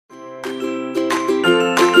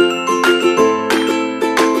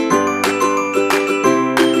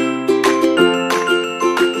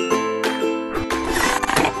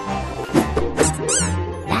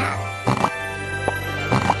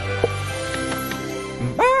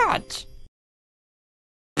that?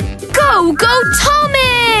 Go, go,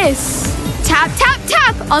 Thomas! Tap, tap,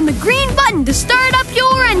 tap on the green button to start up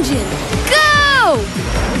your engine. Go!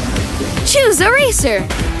 Choose a racer.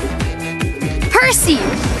 Percy.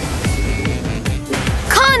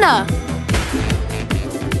 Kana.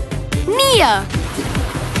 Nia.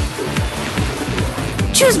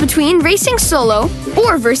 Choose between racing solo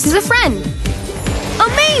or versus a friend.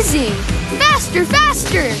 Amazing! Faster,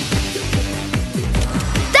 faster!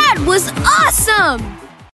 That was awesome!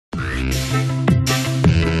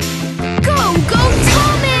 Go, go,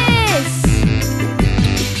 Thomas!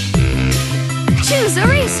 Choose a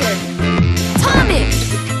racer. Thomas.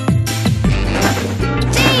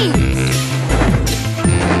 James.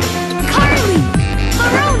 Carly.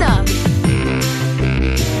 Farona.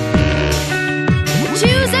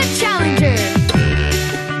 Choose a challenger.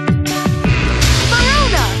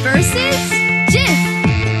 Farona versus Jiff.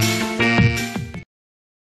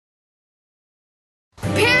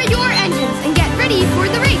 Pair your engines and get ready for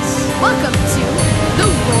the race. Welcome to the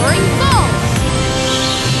Roaring Falls.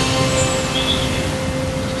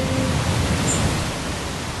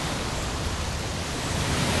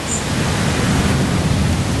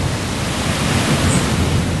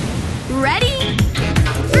 Ready?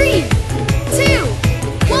 3, 2,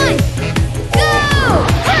 1, go!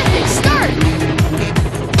 Perfect start!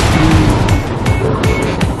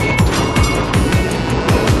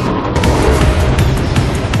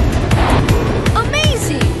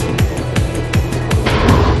 Amazing!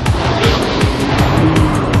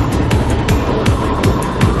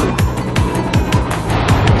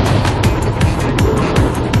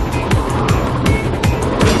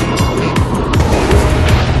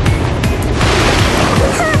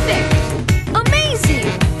 Perfect! Amazing!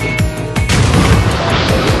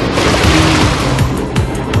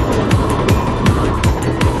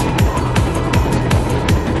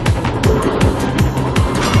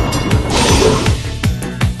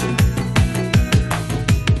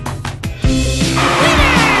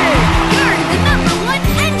 Winner! You're the #1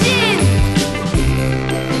 engine!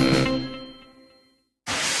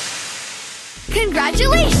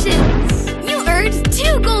 Congratulations! You earned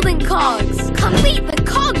 2 golden cogs. Complete the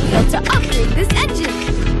cogwheel to upgrade this engine.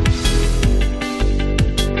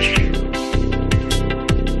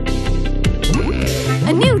 A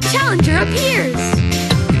new challenger appears.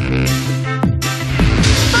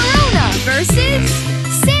 Farona versus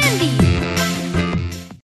Sandy.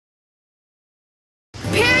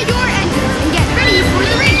 Pair your engines and get ready for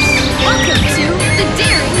the race. Welcome to the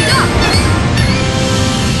Daring Ducks.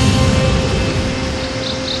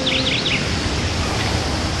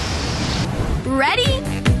 Ready?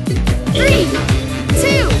 3,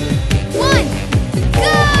 2, 1,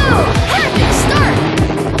 go! Perfect start!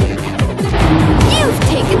 You've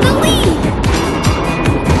taken the lead!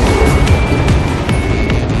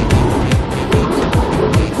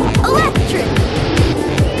 Electric!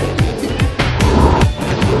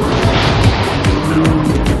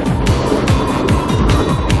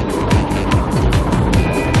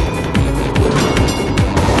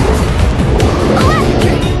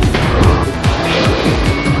 Electric!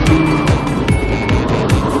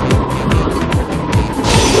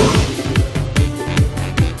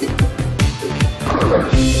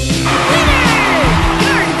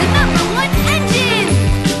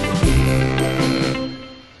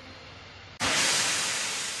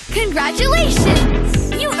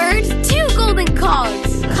 Congratulations! You earned 2 golden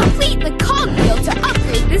cogs. Complete the cogwheel to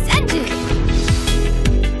upgrade this engine.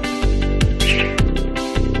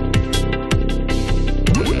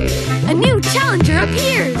 A new challenger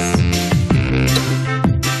appears.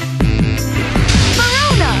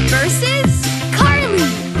 Farona versus Carly.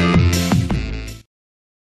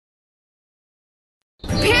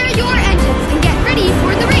 Pair your engines and get ready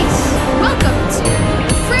for the race. Welcome to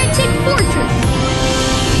the Frantic Fortress.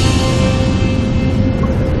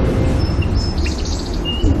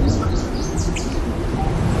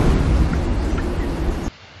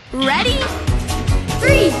 Ready?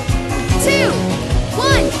 3, 2,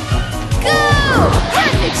 1, go!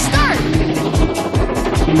 Perfect start!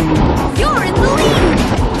 You're in the lead!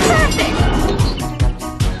 Perfect!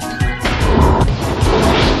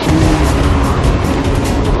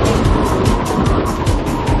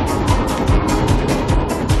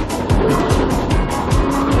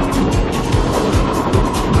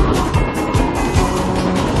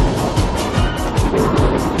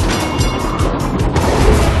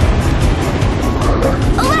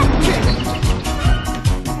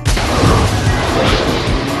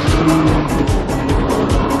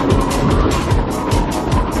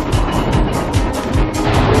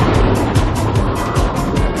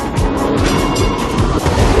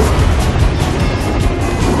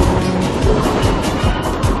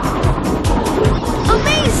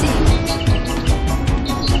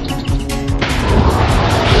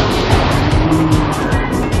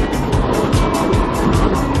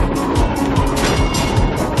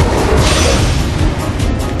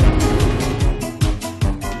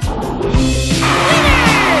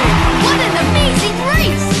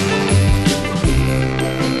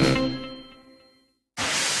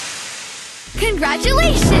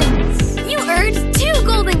 Congratulations! You earned 2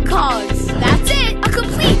 golden cogs. That's it, a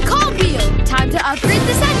complete cogwheel. Time to upgrade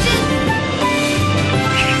this engine.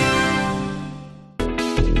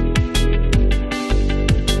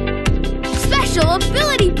 Special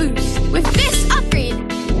ability boost. With this upgrade,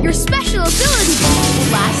 your special ability boost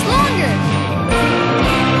will last longer.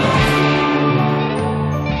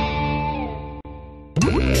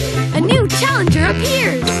 A new challenger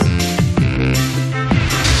appears.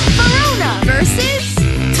 Farona versus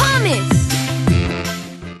Thomas.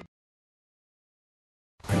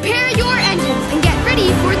 Prepare your engines and get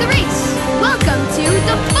ready for the race. Welcome to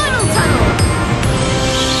the Funnel Tunnel.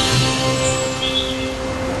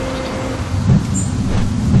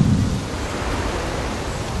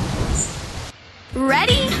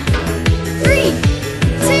 Ready? 3,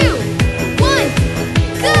 2, 1,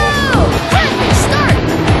 go! Perfect start!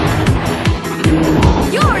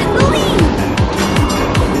 You're in the lead!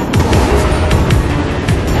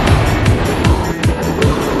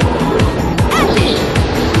 Epic!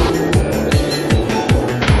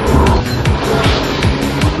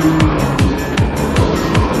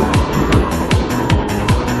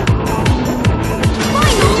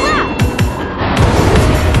 Final lap!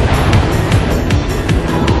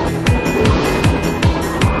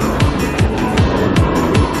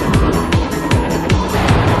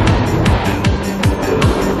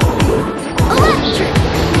 Electric!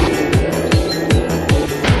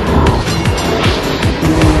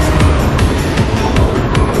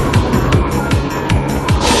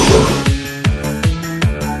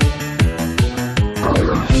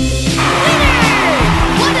 Winner!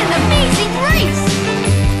 What an amazing race!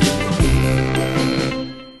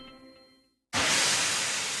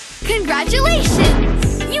 Congratulations!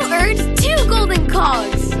 You earned 2 golden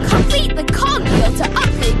cogs. Complete the cogwheel to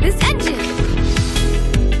upgrade this engine.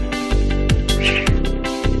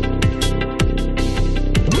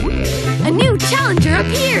 A new challenger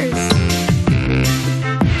appears.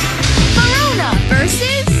 Farona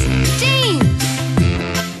versus James.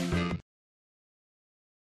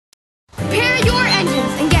 Prepare your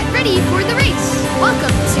engines and get ready for the race.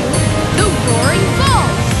 Welcome to the Roaring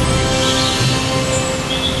Falls.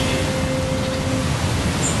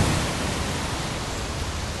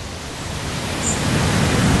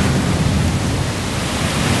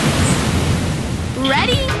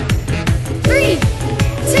 Ready? 3,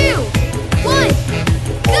 2, 1,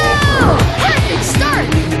 go! Perfect start!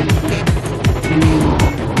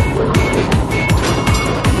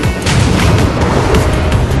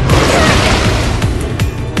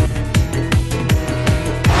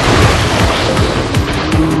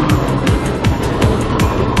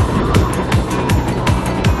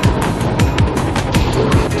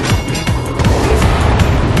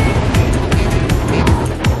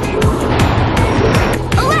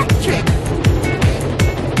 Electric!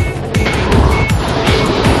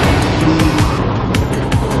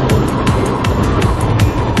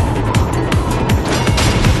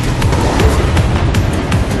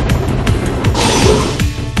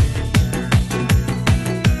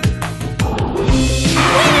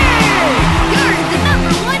 Winner! You're the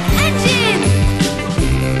 #1 engine!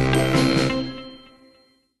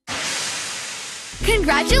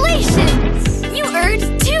 Congratulations! You earned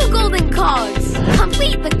 2 golden cogs.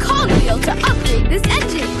 Complete the cogwheel to upgrade this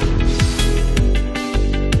engine.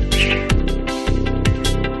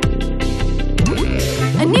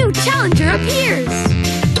 A new challenger appears.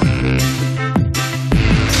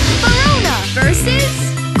 Farona versus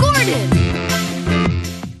Gordon.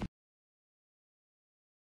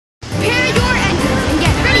 Prepare your engines and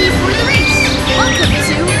get ready for the race. Welcome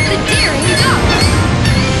to the Daring Ducks.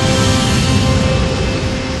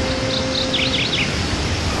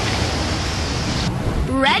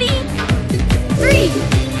 Ready? 3,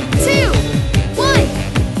 2, 1,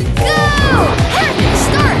 go! Perfect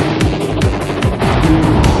start!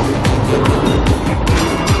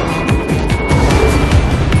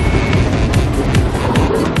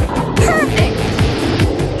 Perfect!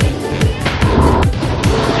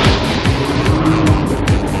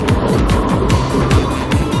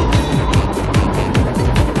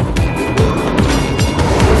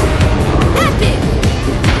 Epic!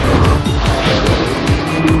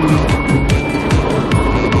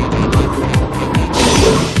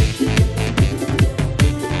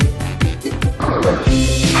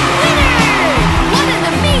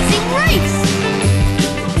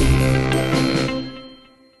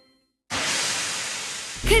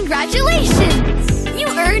 Congratulations! You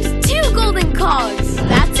earned 2 golden cogs.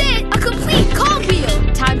 That's it, a complete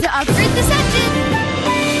cogwheel. Time to upgrade this engine.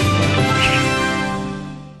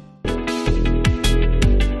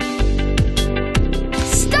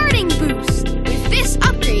 Starting boost.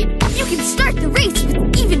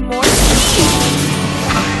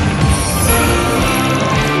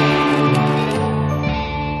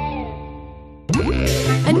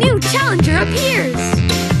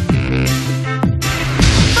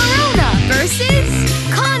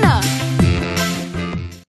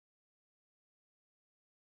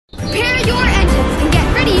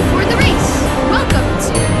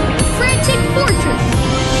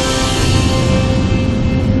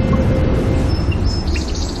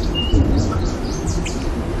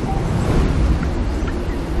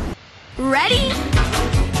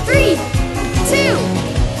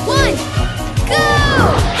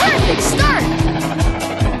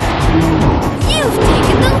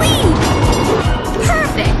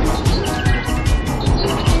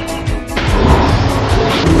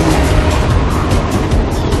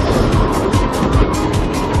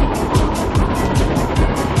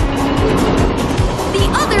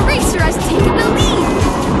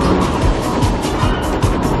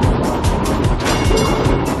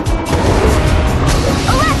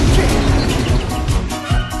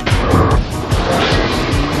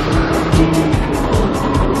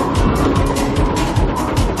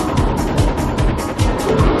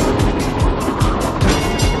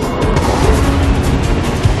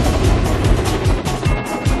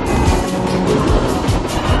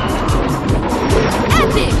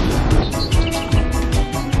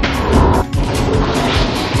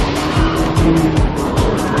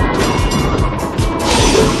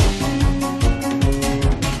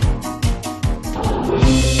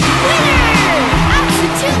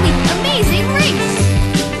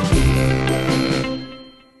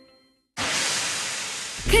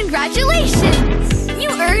 Congratulations! You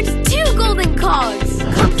earned 2 golden cogs!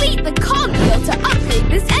 Complete the cogwheel to upgrade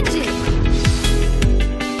this engine!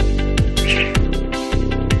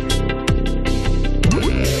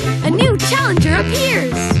 A new challenger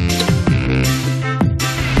appears!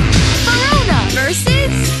 Farona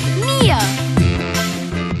versus Mia!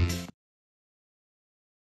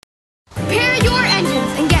 Prepare your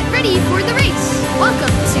engines and get ready for the race!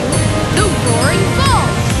 Welcome to the Roaring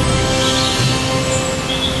Falls!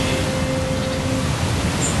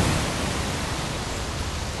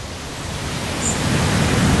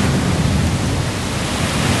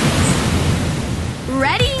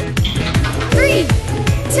 Ready? 3,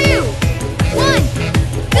 2, 1,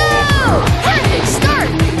 go! Perfect start!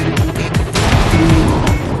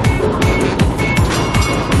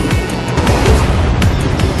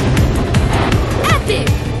 Epic!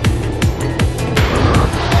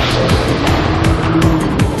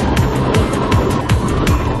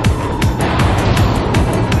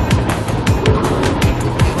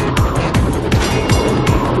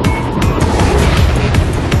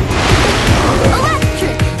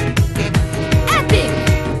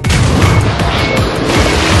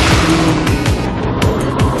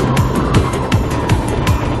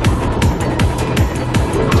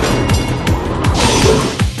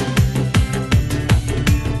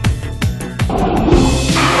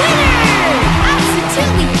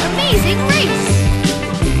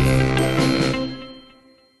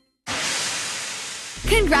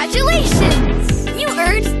 Congratulations! You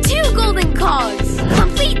earned 2 golden cogs!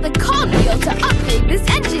 Complete the cogwheel to upgrade this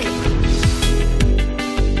engine!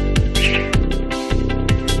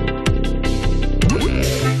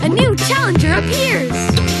 A new challenger appears!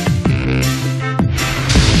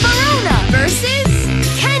 Farona versus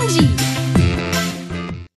Kenji!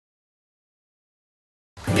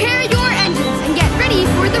 Prepare your engines and get ready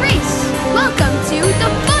for the race! Welcome to the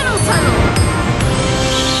Funnel Tunnel!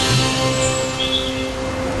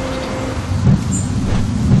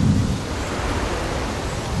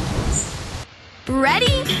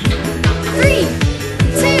 Ready? 3,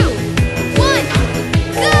 2, 1,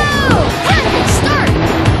 go! Perfect start!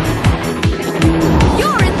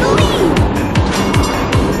 You're in the lead!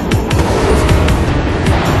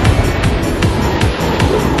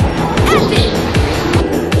 Epic!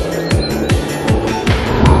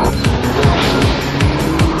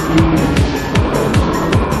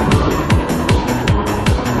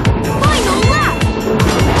 Final lap!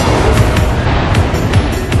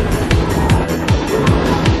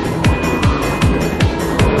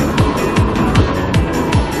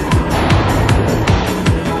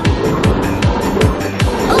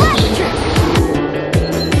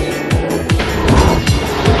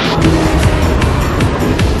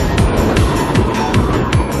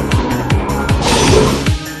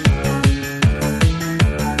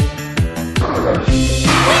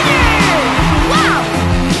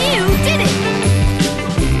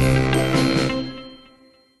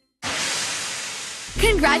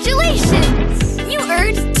 Congratulations! You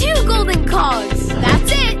earned 2 golden cogs!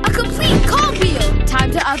 That's it! A complete cogwheel!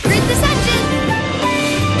 Time to upgrade this engine!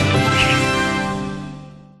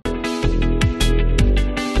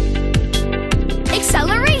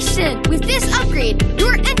 Acceleration! With this upgrade,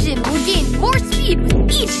 your engine will gain more speed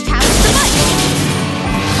with each tap of the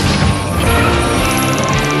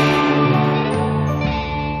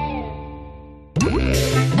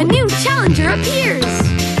button! A new challenger appears!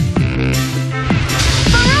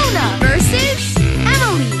 Versus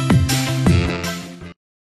Emily.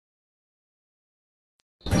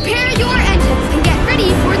 Prepare your engines and get ready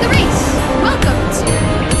for the race. Welcome to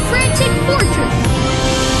the Frantic Fortress.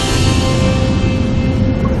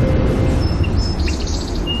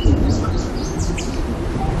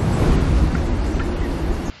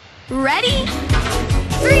 Ready?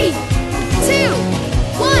 3, 2,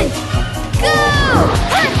 1, go!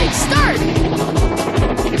 Perfect start!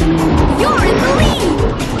 You're in the lead!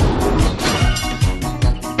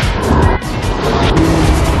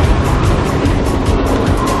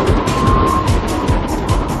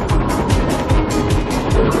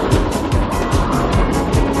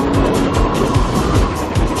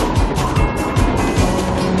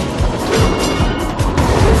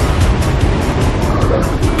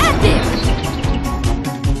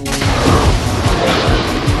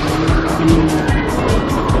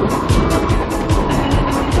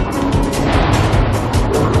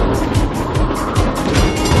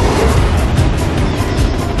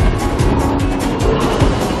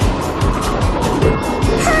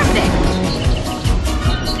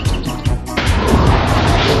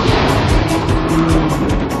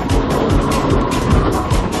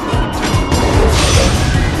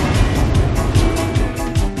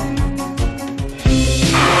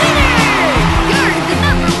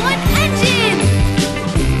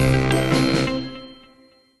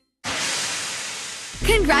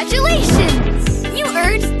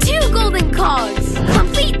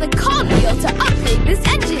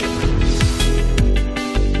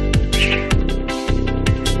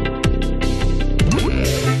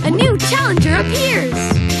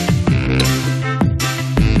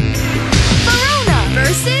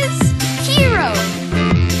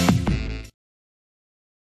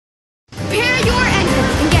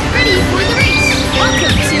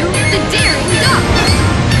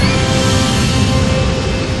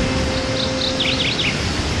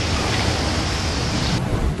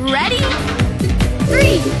 Ready?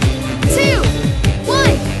 3, 2,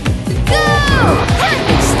 1, go!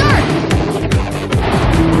 Perfect start!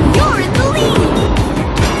 You're in the lead!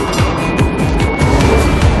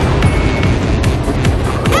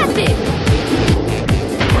 Epic!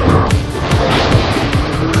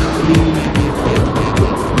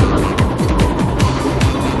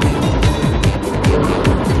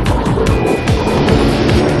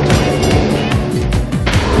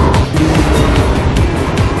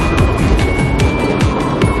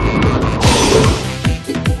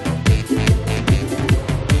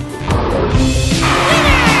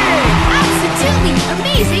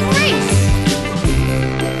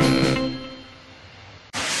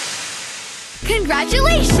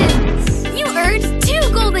 Congratulations! You earned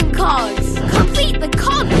 2 golden cogs! Complete the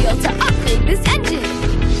cogwheel to upgrade this engine!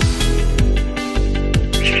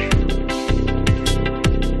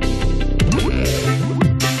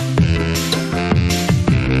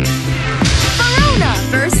 Farona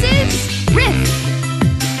versus Riff!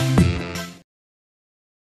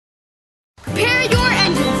 Prepare your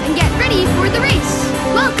engines and get ready for the race!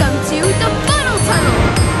 Welcome to the Funnel Tunnel!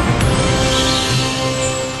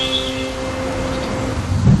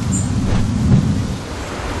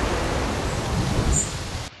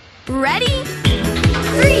 Ready?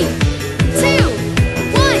 3, 2,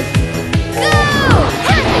 1, go!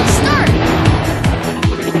 Perfect start!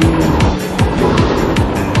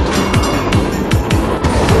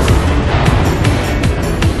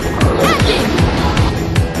 Epic!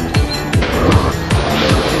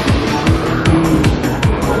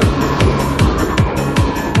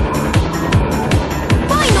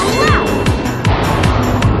 Final lap!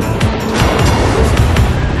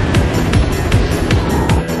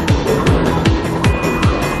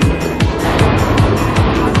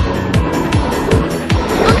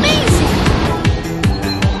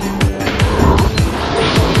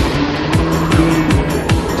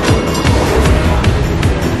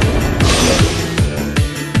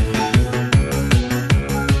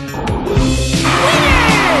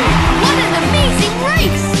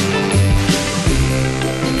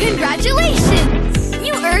 Congratulations!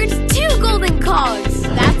 You earned 2 golden cogs!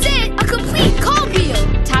 That's it! A complete cogwheel!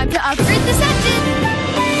 Time to upgrade this engine!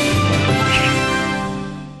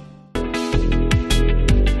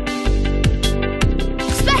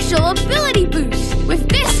 Special ability boost! With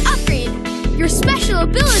this upgrade, your special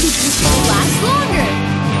ability boost will last longer!